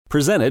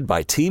Presented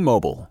by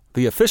T-Mobile,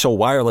 the official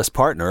wireless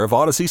partner of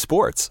Odyssey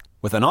Sports.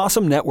 With an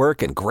awesome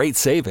network and great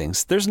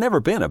savings, there's never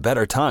been a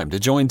better time to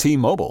join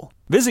T-Mobile.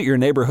 Visit your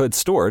neighborhood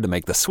store to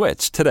make the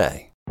switch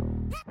today.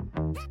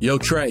 Yo,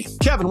 Trey.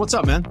 Kevin, what's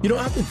up, man? You know,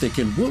 I've been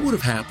thinking, what would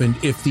have happened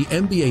if the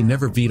NBA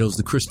never vetoes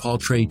the Chris Paul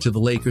trade to the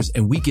Lakers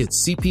and we get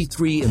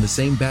CP3 in the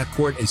same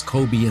backcourt as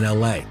Kobe in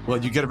LA?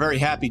 Well, you get a very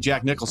happy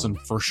Jack Nicholson,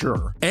 for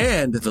sure.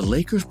 And the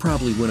Lakers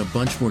probably win a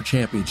bunch more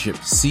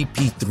championships.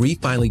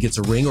 CP3 finally gets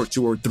a ring or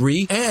two or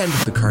three, and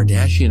the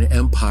Kardashian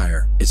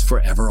empire is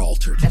forever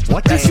altered.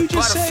 What did you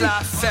just say?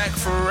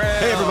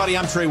 Hey, everybody,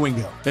 I'm Trey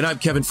Wingo. And I'm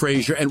Kevin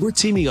Frazier, and we're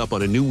teaming up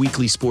on a new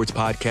weekly sports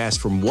podcast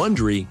from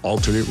Wondery,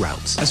 Alternate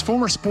Routes. As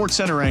former Sports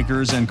Center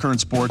anchors and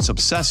current sports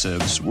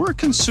obsessives, we're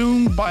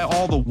consumed by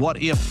all the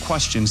what-if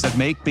questions that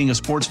make being a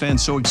sports fan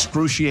so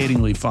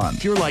excruciatingly fun.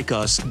 If you're like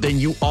us, then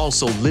you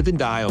also live and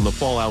die on the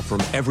fallout from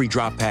every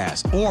drop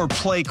pass. Or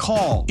play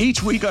call.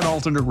 Each week on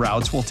Alternate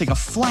Routes, we'll take a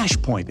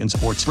flashpoint in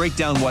sports, break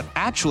down what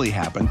actually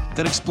happened,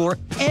 then explore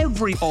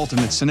every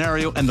alternate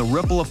scenario and the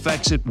ripple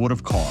effects it would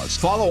have caused.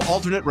 Follow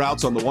Alternate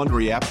Routes on the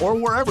Wondery app or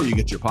wherever you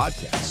get your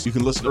podcasts. You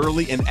can listen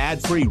early and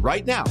ad-free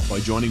right now by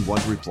joining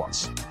Wondery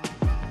Plus.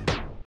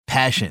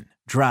 Passion,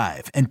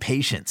 drive, and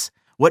patience.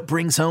 What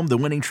brings home the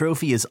winning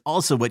trophy is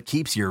also what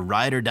keeps your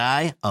ride or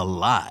die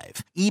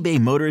alive. eBay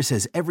Motors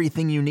has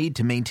everything you need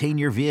to maintain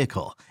your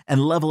vehicle and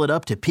level it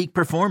up to peak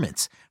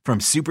performance, from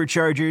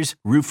superchargers,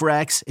 roof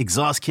racks,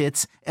 exhaust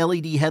kits,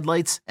 LED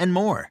headlights, and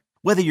more.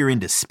 Whether you're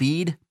into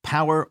speed,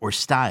 power, or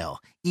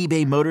style,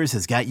 eBay Motors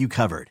has got you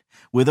covered.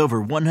 With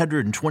over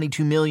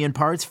 122 million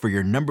parts for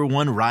your number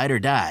one ride or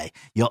die,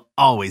 you'll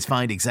always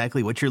find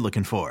exactly what you're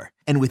looking for.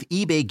 And with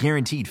eBay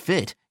Guaranteed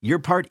Fit, your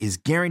part is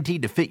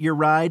guaranteed to fit your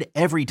ride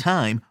every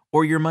time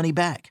or your money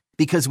back.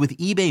 Because with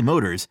eBay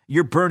Motors,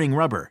 you're burning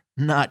rubber,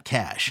 not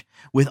cash.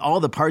 With all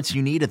the parts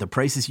you need at the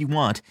prices you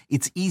want,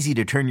 it's easy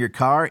to turn your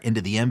car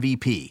into the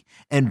MVP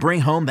and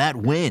bring home that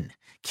win.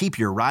 Keep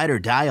your ride or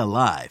die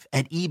alive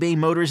at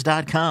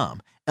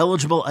ebaymotors.com.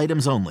 Eligible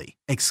items only.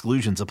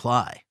 Exclusions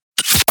apply.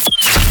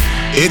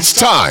 It's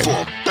time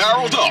for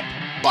Barreled Up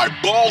by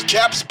Bald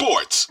Cap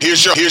Sports.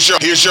 Here's your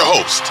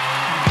host,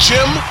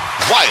 Jim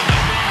Wiley.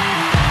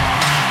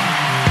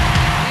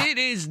 It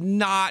is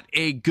not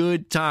a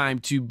good time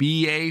to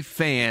be a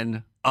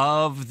fan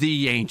of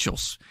the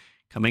Angels.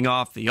 Coming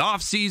off the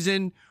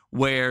offseason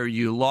where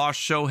you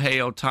lost Shohei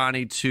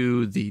Ohtani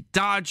to the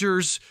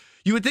Dodgers,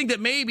 you would think that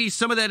maybe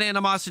some of that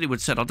animosity would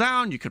settle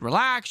down. You could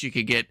relax. You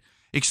could get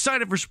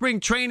excited for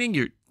spring training.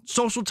 Your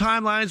social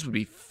timelines would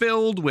be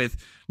filled with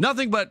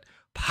nothing but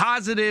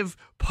positive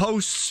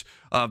posts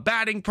of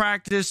batting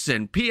practice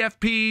and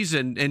PFPs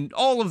and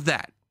all of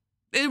that.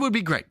 It would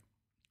be great.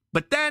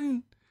 But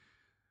then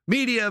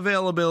media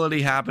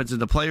availability happens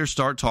and the players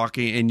start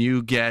talking and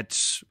you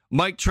get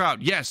Mike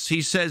Trout. Yes,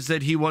 he says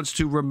that he wants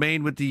to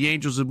remain with the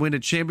Angels and win a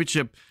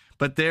championship,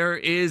 but there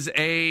is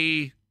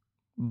a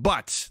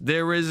but.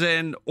 There is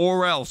an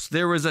or else.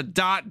 There is a ...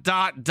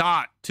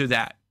 to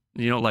that.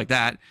 You don't like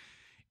that.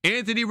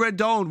 Anthony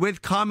Rendon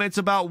with comments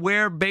about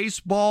where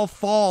baseball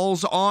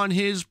falls on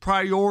his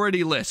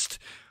priority list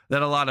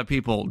that a lot of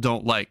people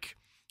don't like.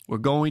 We're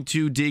going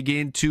to dig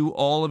into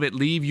all of it.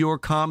 Leave your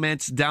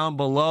comments down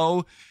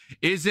below.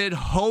 Is it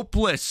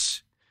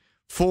hopeless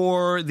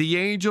for the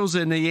Angels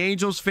and the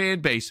Angels fan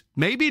base?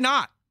 Maybe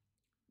not.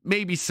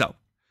 Maybe so.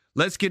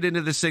 Let's get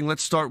into this thing.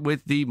 Let's start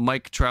with the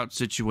Mike Trout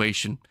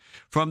situation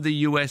from the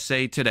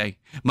USA Today.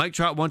 Mike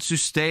Trout wants to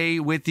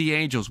stay with the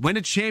Angels, win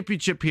a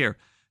championship here. ...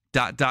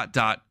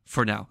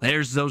 for now.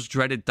 There's those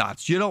dreaded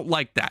dots. You don't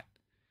like that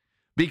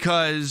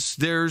because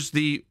there's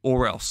the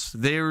or else.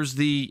 There's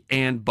the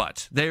and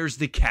but. There's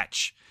the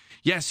catch.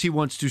 Yes, he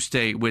wants to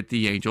stay with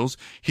the Angels.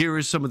 Here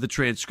is some of the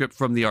transcript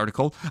from the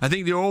article. I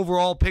think the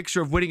overall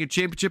picture of winning a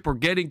championship or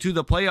getting to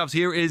the playoffs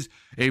here is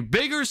a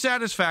bigger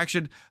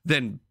satisfaction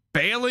than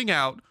bailing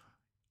out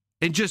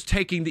and just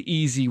taking the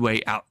easy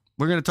way out.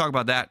 We're going to talk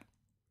about that.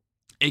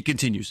 It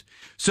continues.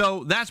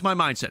 So that's my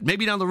mindset.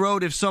 Maybe down the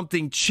road, if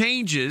something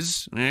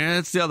changes,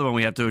 that's the other one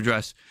we have to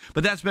address.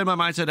 But that's been my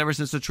mindset ever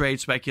since the trade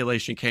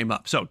speculation came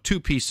up. So 2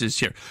 pieces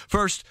here.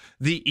 First,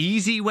 the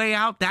easy way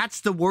out.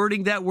 That's the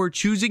wording that we're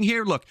choosing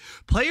here. Look,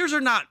 players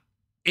are not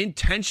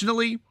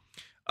intentionally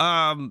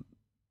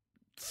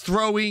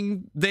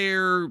throwing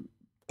their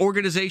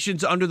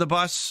organizations under the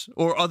bus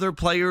or other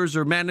players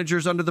or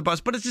managers under the bus,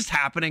 but it's just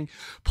happening.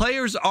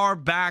 Players are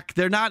back.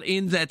 They're not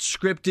in that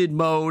scripted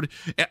mode.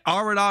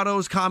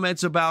 Arenado's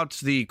comments about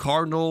the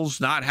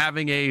Cardinals not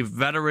having a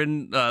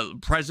veteran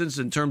presence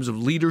in terms of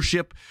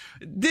leadership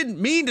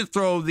didn't mean to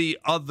throw the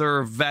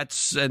other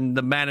vets and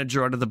the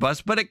manager under the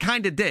bus, but it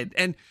kind of did.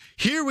 And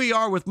here we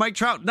are with Mike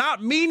Trout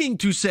not meaning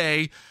to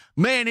say,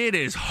 man, it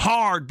is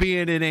hard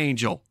being an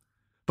Angel,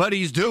 but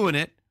he's doing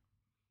it.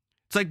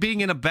 It's like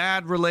being in a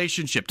bad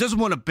relationship. Doesn't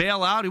want to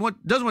bail out.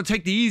 Doesn't want to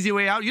take the easy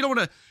way out. You don't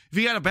want to, if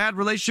you got a bad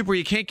relationship where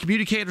you can't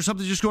communicate or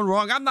something's just going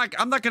wrong, I'm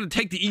not going to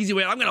take the easy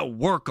way out. I'm going to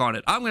work on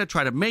it. I'm going to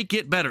try to make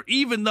it better.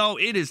 Even though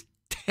it is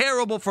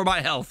terrible for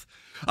my health,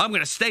 I'm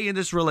going to stay in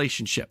this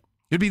relationship.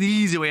 It'd be the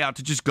easy way out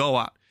to just go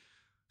out.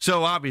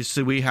 So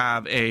obviously we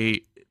have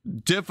it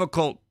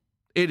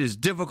is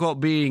difficult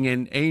being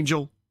an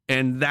Angel,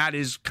 and that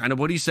is kind of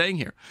what he's saying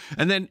here.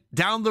 And then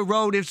down the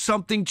road, if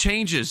something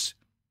changes,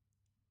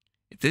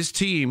 if this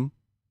team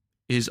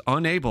is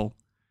unable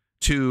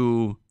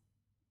to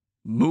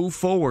move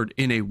forward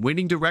in a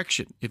winning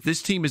direction, if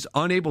this team is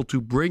unable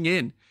to bring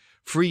in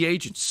free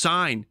agents,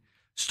 sign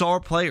star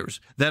players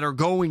that are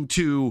going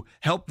to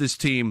help this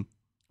team,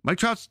 Mike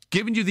Trout's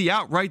giving you the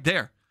out right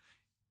there.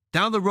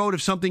 Down the road,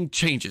 if something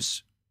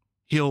changes,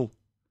 he'll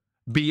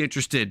be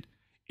interested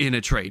in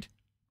a trade.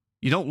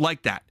 You don't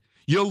like that.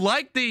 You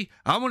like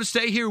I want to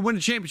stay here and win a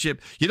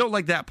championship. You don't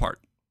like that part.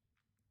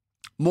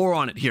 More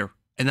on it here.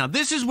 And now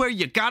this is where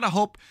you got to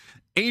hope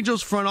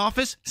Angels front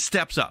office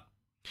steps up.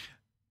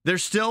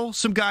 There's still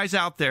some guys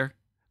out there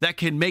that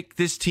can make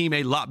this team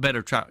a lot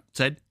better, Trout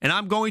said. And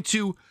I'm going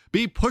to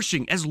be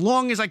pushing as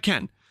long as I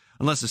can,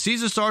 unless the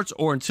season starts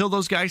or until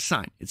those guys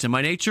sign. It's in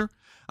my nature.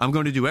 I'm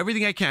going to do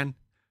everything I can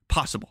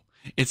possible.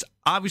 It's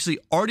obviously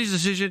Artie's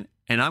decision,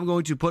 and I'm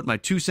going to put my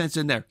 2 cents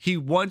in there. He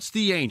wants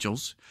the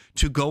Angels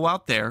to go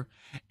out there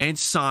and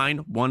sign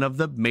one of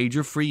the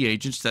major free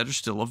agents that are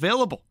still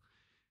available.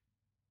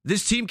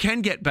 This team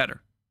can get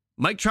better.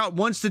 Mike Trout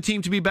wants the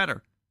team to be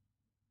better.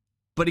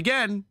 But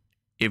again,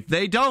 if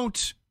they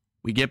don't,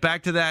 we get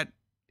back to that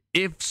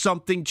if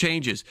something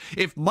changes.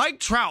 If Mike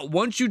Trout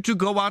wants you to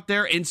go out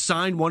there and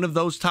sign one of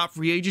those top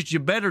free agents, you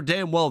better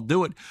damn well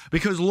do it.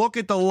 Because look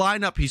at the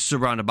lineup he's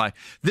surrounded by.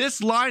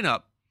 This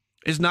lineup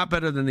is not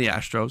better than the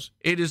Astros.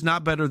 It is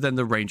not better than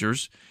the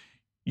Rangers.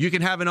 You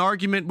can have an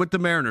argument with the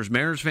Mariners.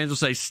 Mariners fans will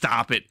say,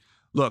 stop it.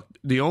 Look,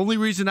 the only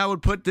reason I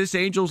would put this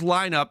Angels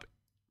lineup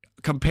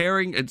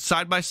comparing it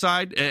side by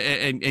side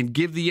and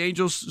give the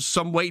Angels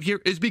some weight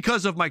here is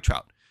because of Mike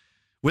Trout.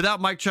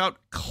 Without Mike Trout,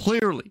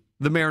 clearly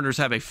the Mariners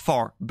have a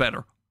far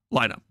better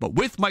lineup. But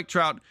with Mike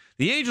Trout,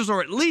 the Angels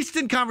are at least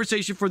in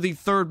conversation for the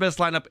third best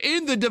lineup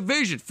in the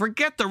division.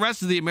 Forget the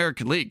rest of the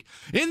American League.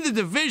 In the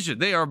division,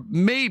 they are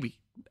maybe,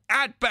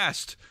 at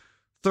best,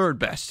 third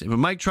best. And when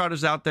Mike Trout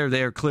is out there,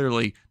 they are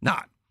clearly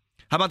not.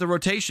 How about the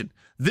rotation?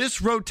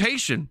 This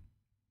rotation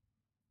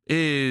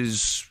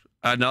is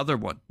another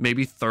one,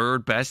 maybe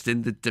third best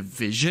in the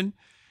division.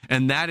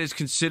 And that is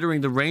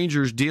considering the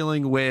Rangers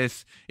dealing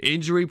with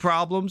injury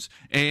problems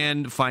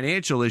and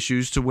financial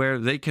issues to where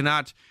they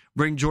cannot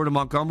bring Jordan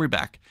Montgomery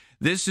back.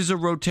 This is a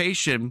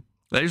rotation.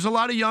 There's a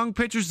lot of young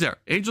pitchers there.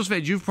 Angels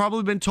fans, you've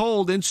probably been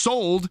told and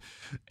sold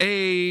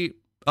a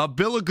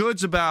bill of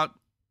goods about,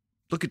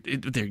 look at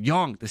it, they're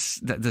young.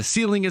 The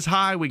ceiling is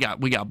high. We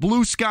got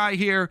blue sky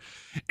here.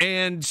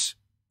 And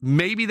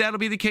maybe that'll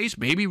be the case.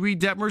 Maybe Reed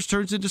Detmers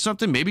turns into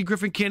something. Maybe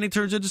Griffin Canning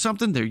turns into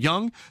something. They're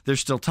young. There's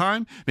still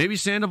time. Maybe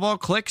Sandoval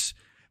clicks.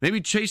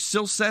 Maybe Chase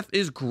Silseth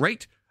is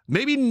great.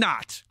 Maybe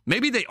not.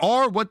 Maybe they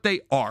are what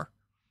they are.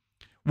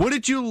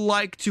 Wouldn't you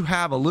like to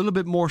have a little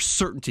bit more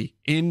certainty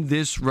in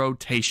this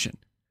rotation?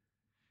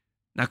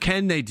 Now,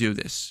 can they do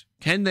this?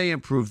 Can they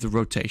improve the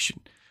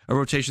rotation? A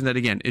rotation that,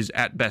 again, is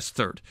at best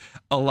third.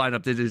 A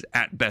lineup that is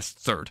at best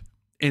third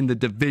in the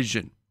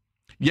division.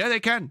 Yeah, they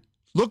can.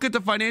 Look at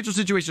the financial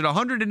situation.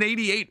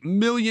 $188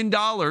 million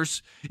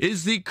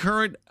is the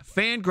current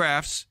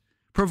Fangraphs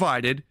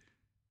provided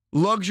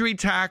luxury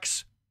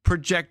tax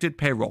projected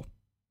payroll.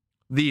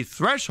 The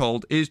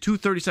threshold is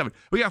 $237.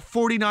 We got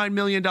 $49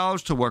 million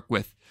to work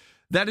with.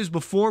 That is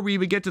before we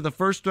even get to the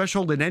first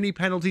threshold and any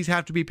penalties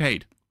have to be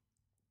paid.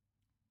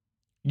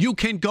 You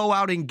can go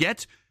out and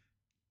get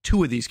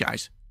 2 of these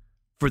guys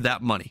for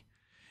that money.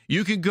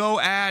 You can go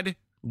add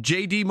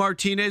J.D.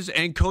 Martinez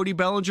and Cody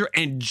Bellinger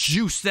and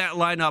juice that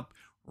lineup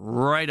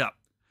right up.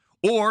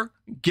 Or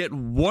get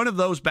one of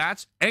those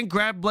bats and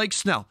grab Blake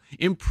Snell.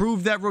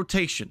 Improve that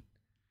rotation.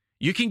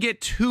 You can get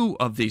 2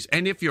 of these.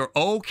 And if you're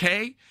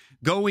okay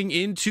going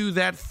into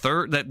that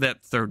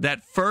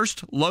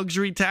first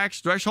luxury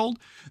tax threshold,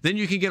 then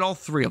you can get all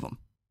 3 of them.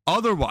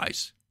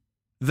 Otherwise,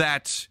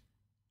 that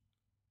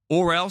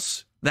that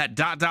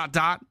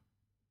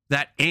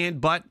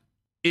and but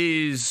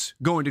is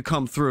going to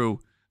come through.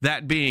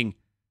 That being,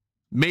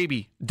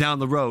 maybe down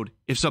the road,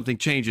 if something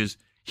changes,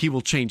 he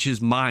will change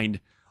his mind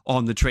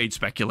on the trade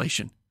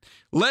speculation.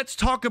 Let's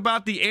talk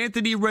about the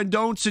Anthony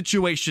Rendon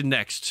situation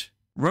next.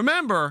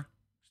 Remember,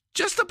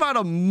 just about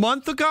a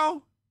month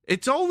ago,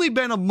 it's only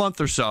been a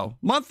month or so,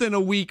 month and a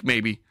week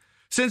maybe,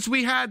 since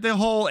we had the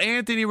whole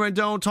Anthony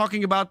Rendon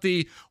talking about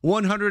the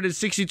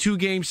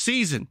 162-game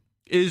season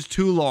is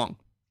too long.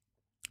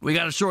 We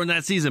got to shorten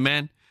that season,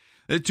 man.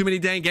 There's too many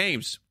dang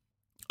games.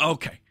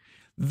 Okay,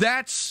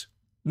 that's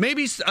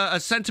maybe a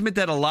sentiment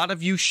that a lot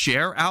of you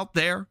share out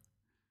there.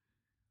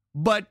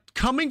 But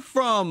coming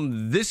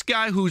from this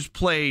guy who's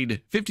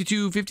played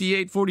 52,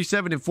 58,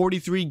 47, and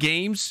 43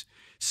 games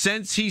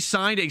since he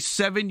signed a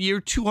 7-year,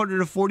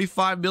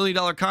 $245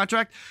 million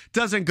contract,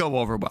 doesn't go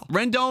over well.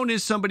 Rendon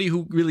is somebody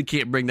who really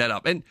can't bring that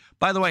up. And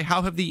by the way,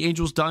 how have the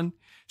Angels done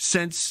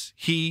since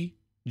he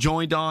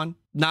joined on?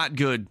 Not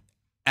good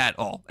at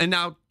all. And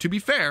now, to be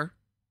fair,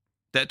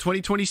 that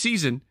 2020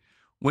 season,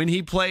 when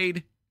he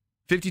played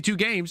 52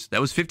 games. That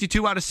was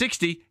 52 out of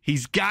 60.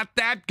 He's got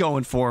that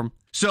going for him.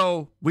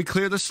 So we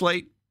clear the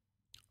slate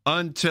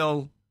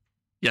until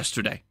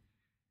yesterday.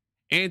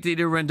 Anthony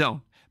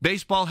Rendon.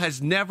 Baseball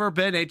has never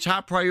been a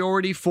top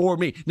priority for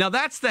me. Now,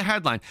 that's the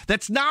headline.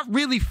 That's not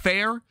really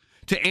fair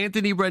to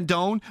Anthony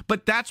Rendon,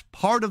 but that's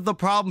part of the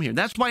problem here.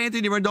 That's why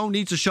Anthony Rendon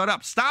needs to shut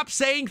up. Stop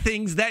saying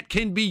things that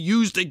can be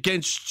used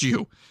against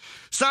you.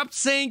 Stop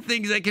saying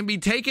things that can be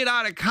taken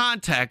out of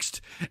context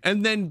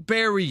and then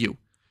bury you.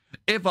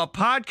 If a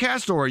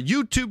podcast or a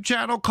YouTube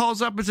channel calls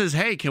up and says,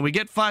 hey, can we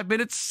get 5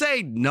 minutes?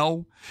 Say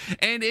no.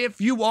 And if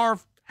you are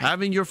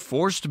having your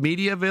forced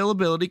media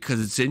availability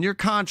because it's in your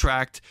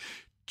contract,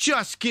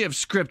 just give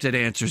scripted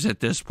answers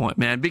at this point,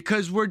 man,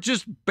 because we're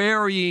just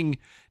burying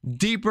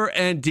deeper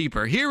and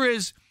deeper. Here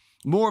is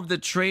more of the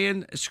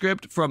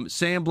transcript from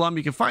Sam Blum.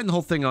 You can find the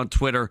whole thing on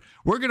Twitter.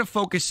 We're going to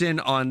focus in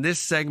on this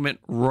segment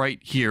right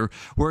here,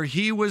 where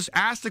he was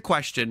asked a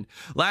question.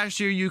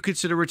 Last year, you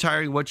consider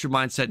retiring. What's your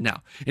mindset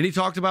now? And he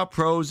talked about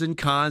pros and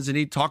cons, and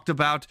he talked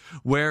about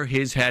where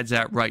his head's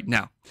at right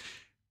now.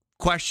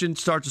 Question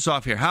starts us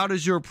off here. How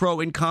does your pro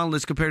and con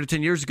list compare to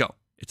 10 years ago?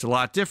 It's a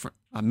lot different.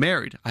 I'm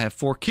married. I have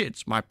 4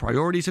 kids. My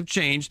priorities have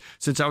changed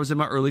since I was in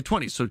my early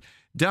 20s. So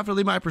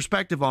definitely my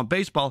perspective on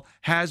baseball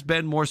has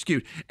been more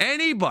skewed.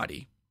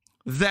 Anybody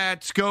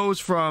that goes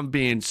from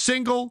being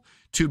single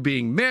to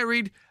being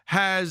married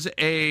has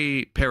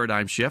a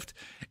paradigm shift.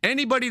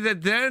 Anybody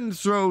that then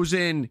throws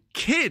in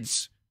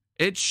kids,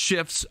 it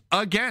shifts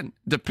again,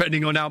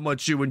 depending on how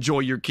much you enjoy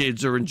your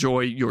kids or enjoy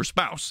your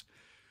spouse.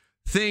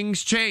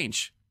 Things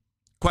change.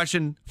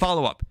 Question,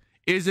 follow-up.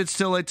 Is it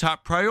still a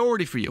top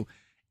priority for you?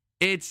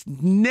 It's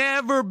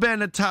never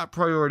been a top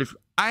priority.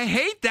 I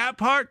hate that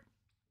part.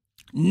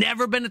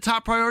 Never been a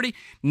top priority.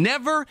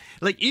 Never,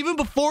 like even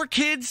before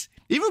kids,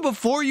 even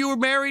before you were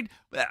married,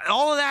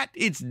 all of that,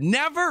 it's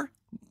never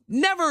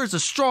is a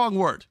strong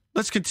word.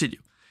 Let's continue.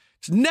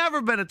 It's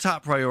never been a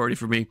top priority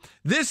for me.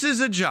 This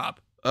is a job.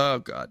 Oh,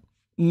 God.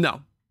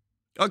 No.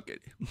 Okay.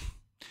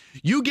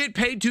 You get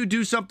paid to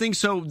do something,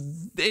 so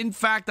in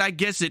fact, I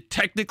guess it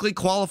technically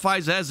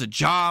qualifies as a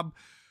job.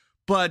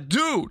 But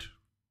dude,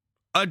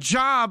 a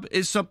job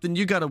is something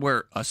you got to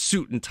wear a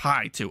suit and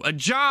tie to. A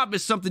job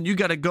is something you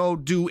got to go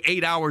do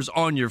 8 hours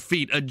on your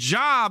feet. A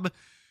job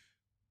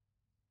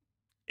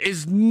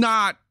is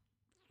not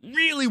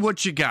really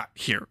what you got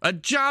here. A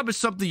job is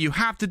something you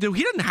have to do.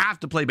 He doesn't have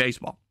to play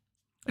baseball.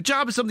 A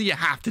job is something you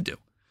have to do.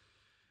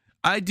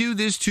 I do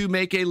this to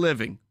make a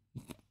living.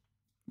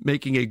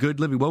 Making a good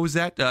living. What was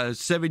that?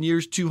 7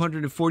 years,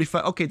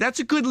 245. Okay, that's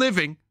a good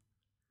living.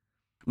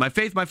 My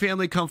faith, my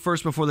family come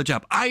first before the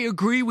job. I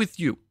agree with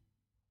you.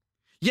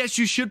 Yes,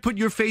 you should put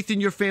your faith in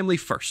your family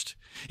first.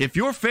 If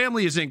your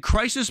family is in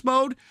crisis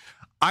mode,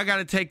 I got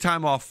to take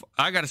time off.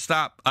 I got to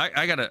stop.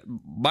 I got to,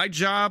 my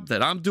job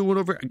that I'm doing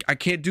over, I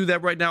can't do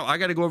that right now. I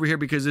got to go over here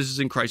because this is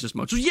in crisis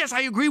mode. So yes,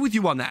 I agree with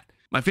you on that.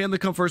 My family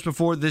come first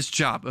before this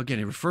job. Again,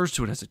 it refers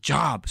to it as a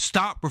job.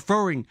 Stop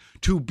referring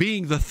to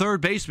being the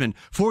third baseman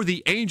for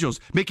the Angels,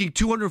 making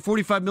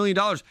 $245 million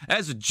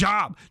as a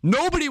job.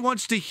 Nobody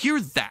wants to hear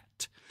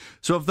that.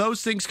 So if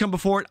those things come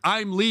before it,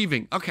 I'm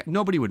leaving. Okay,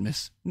 nobody would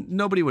miss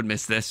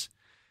this.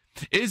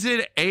 Is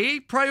it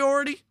a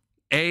priority?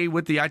 A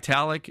with the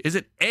italic. Is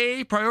it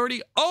a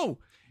priority? Oh,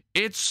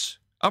 it's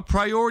a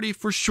priority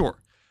for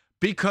sure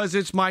because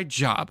it's my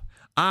job.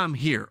 I'm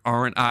here,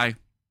 aren't I?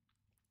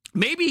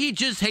 Maybe he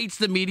just hates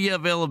the media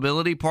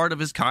availability part of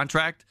his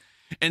contract,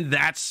 and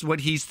that's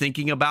what he's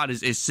thinking about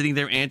is sitting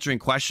there answering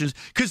questions,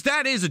 because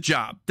that is a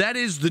job. That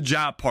is the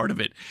job part of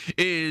it,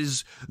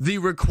 is the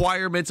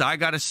requirements. I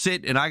got to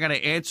sit and I got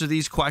to answer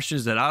these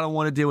questions that I don't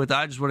want to deal with.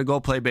 I just want to go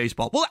play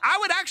baseball. Well, I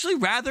would actually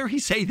rather he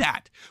say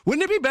that.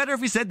 Wouldn't it be better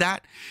if he said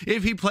that?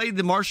 If he played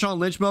the Marshawn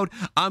Lynch mode,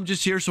 I'm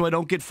just here so I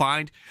don't get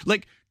fined.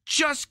 Like,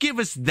 just give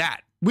us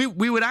that. We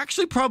would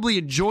actually probably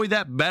enjoy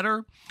that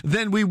better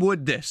than we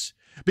would this.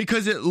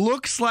 Because it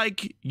looks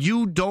like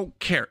you don't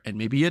care, and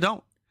maybe you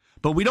don't.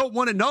 But we don't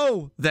want to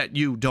know that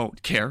you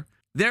don't care.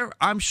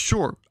 I'm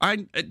sure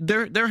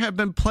there have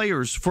been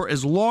players for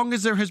as long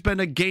as there has been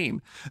a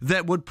game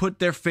that would put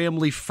their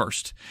family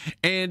first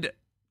and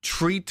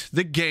treat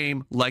the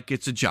game like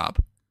it's a job.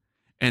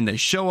 And they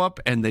show up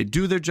and they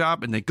do their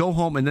job and they go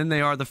home and then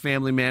they are the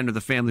family man or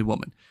the family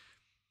woman.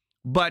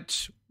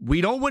 But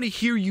we don't want to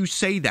hear you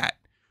say that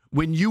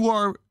when you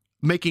are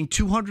making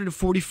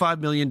 $245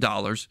 million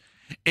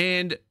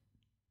and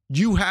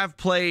you have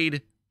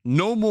played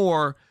no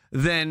more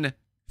than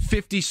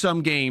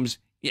 50-some games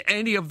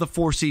any of the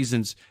 4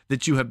 seasons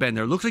that you have been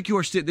there. It looks like you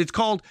are still, it's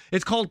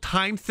called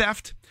time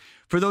theft.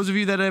 For those of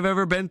you that have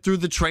ever been through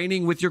the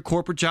training with your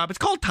corporate job, it's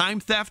called time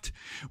theft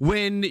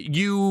when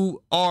you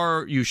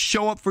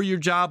show up for your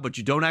job, but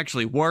you don't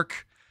actually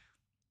work.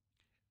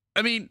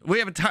 I mean, we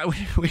have a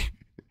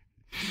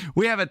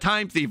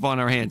time thief on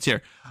our hands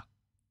here.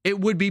 It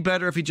would be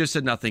better if he just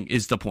said nothing,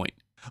 is the point.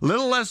 A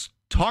little less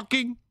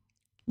talking,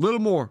 a little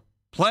more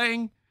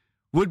playing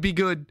would be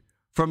good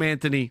from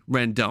Anthony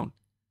Rendon.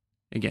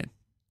 Again,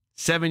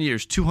 7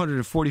 years,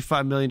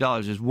 $245 million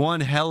is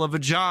one hell of a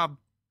job.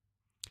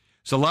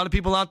 So a lot of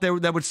people out there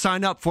that would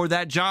sign up for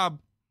that job.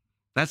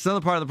 That's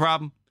another part of the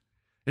problem.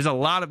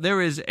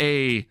 There is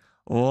a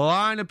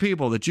line of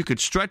people that you could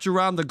stretch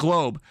around the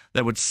globe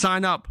that would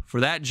sign up for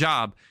that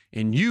job,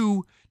 and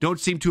you don't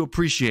seem to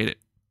appreciate it.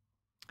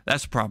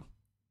 That's the problem.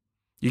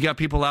 You got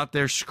people out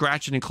there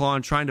scratching and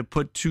clawing, trying to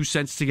put 2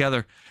 cents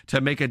together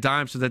to make a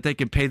dime so that they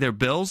can pay their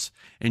bills,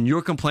 and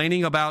you're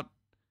complaining about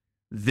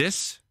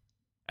this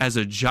as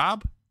a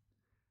job?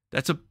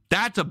 That's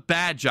a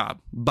bad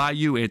job by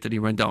you, Anthony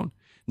Rendon.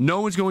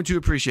 No one's going to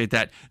appreciate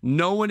that.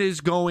 No one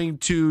is going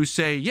to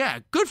say, yeah,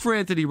 good for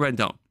Anthony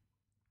Rendon.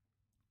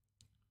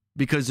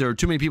 Because there are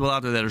too many people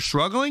out there that are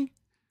struggling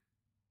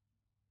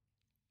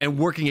and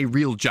working a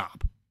real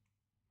job.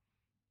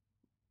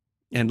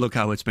 And look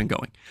how it's been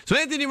going. So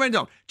Anthony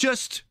Rendon,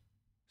 just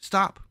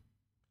stop.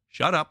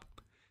 Shut up.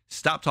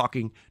 Stop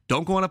talking.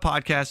 Don't go on a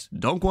podcast.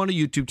 Don't go on a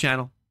YouTube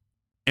channel.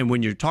 And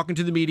when you're talking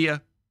to the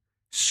media,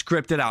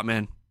 script it out,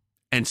 man.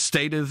 And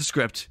stay to the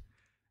script.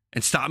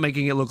 And stop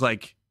making it look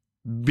like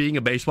being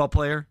a baseball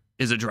player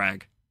is a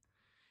drag.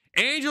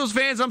 Angels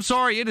fans, I'm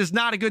sorry. It is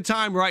not a good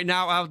time right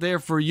now out there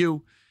for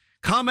you.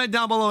 Comment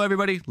down below,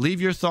 everybody.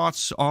 Leave your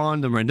thoughts on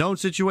the Rendon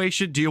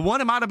situation. Do you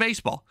want him out of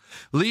baseball?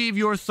 Leave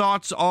your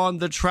thoughts on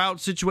the Trout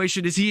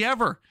situation. Is he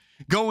ever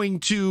going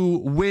to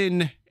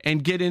win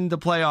and get in the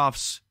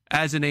playoffs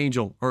as an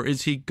Angel, or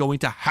is he going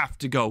to have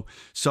to go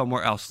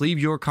somewhere else? Leave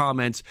your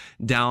comments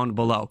down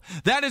below.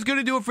 That is going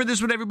to do it for this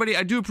one, everybody.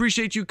 I do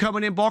appreciate you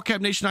coming in. Ballcap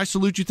Nation, I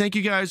salute you. Thank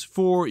you guys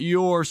for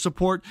your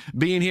support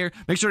being here.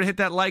 Make sure to hit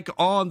that like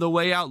on the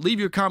way out. Leave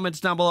your comments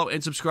down below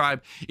and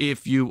subscribe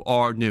if you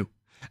are new.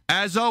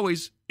 As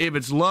always, if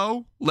it's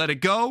low, let it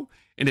go.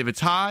 And if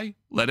it's high,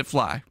 let it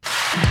fly.